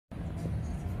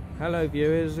Hello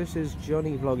viewers, this is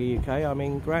Johnny Vlogger UK. I'm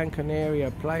in Gran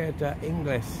Canaria, Playa de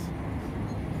Ingles,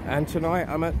 and tonight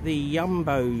I'm at the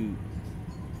Yumbo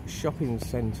shopping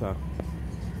centre,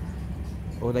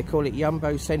 or they call it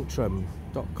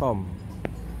Centrum.com.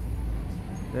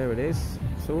 There it is.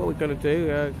 So what we're going to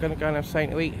do, going to go and have something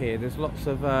to eat here. There's lots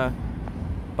of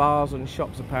bars and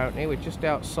shops apparently. We're just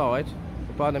outside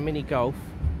by the mini golf.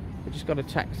 We just got a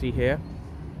taxi here.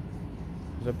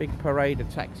 There's a big parade of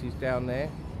taxis down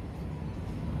there.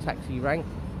 Taxi rank,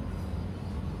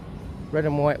 red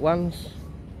and white ones.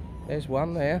 There's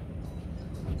one there.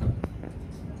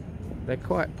 They're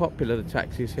quite popular, the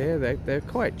taxis here. They're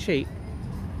quite cheap.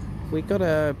 We got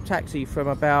a taxi from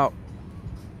about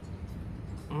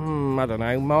I don't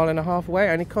know, mile and a half away.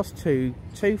 It only cost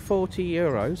 240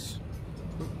 euros.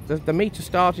 The meter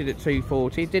started at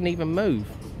 240. It didn't even move.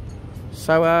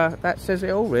 So that says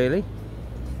it all really.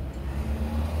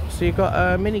 So you've got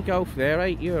a mini golf there,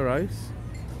 8 euros.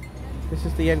 This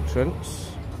is the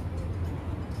entrance.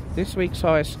 This week's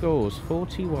highest scores,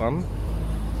 41,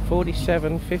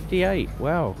 47, 58.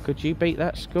 Wow, could you beat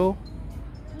that score?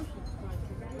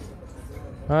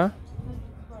 Huh?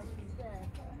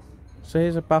 So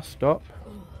here's a bus stop.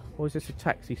 Or is this a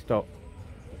taxi stop?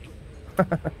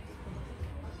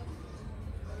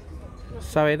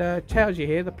 So it tells you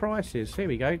here the prices. Here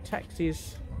we go,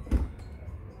 taxis.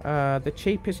 The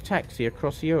cheapest taxi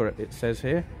across Europe, it says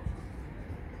here.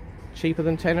 Cheaper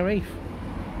than Tenerife.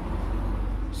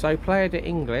 So Playa de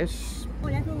Ingles.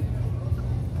 I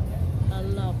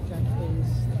love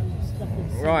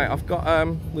taxis. Right, I've got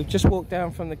we've just walked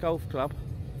down from the golf club.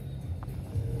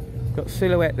 Got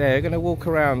Silhouette there, gonna walk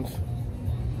around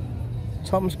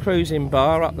Tom's Cruising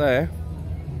Bar up there.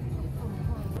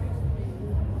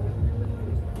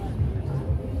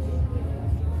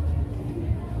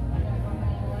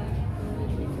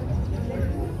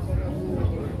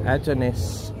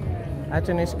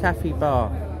 Adonis Cafe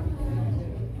Bar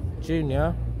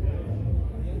Junior.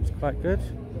 It's quite good.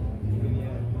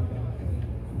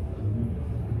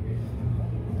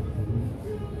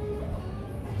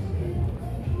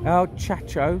 El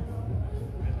Chaco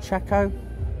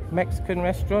Mexican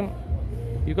restaurant.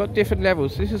 You've got different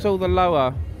levels. This is all the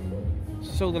lower.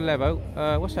 This is all the level.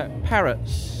 What's that?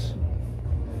 Parrots.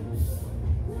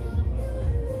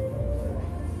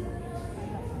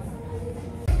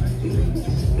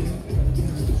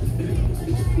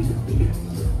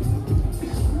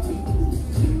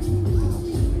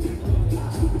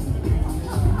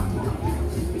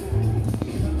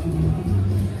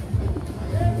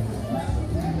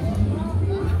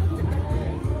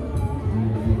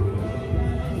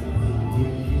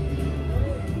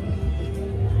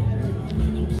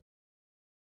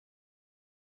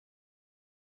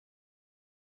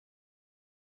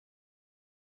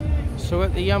 So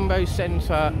at the Yumbo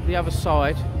Centre, the other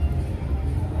side,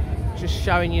 just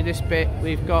showing you this bit,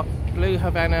 we've got Blue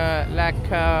Havana, La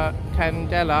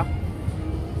Candela,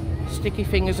 Sticky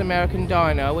Fingers American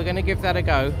Diner. We're going to give that a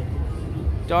go.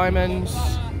 Diamonds,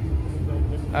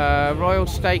 Royal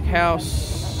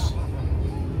Steakhouse.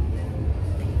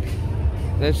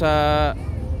 There's a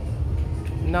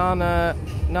Nana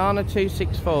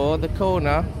 264, the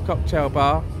corner cocktail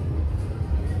bar.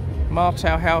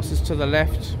 Martel House is to the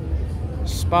left.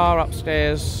 Spa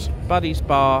upstairs, Buddy's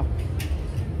Bar.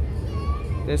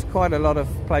 There's quite a lot of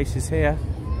places here.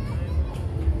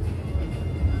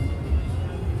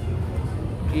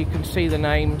 You can see the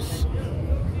names.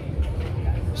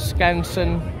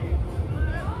 Skansen,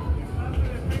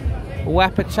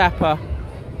 Wappa Tappa.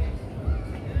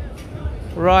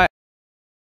 Right.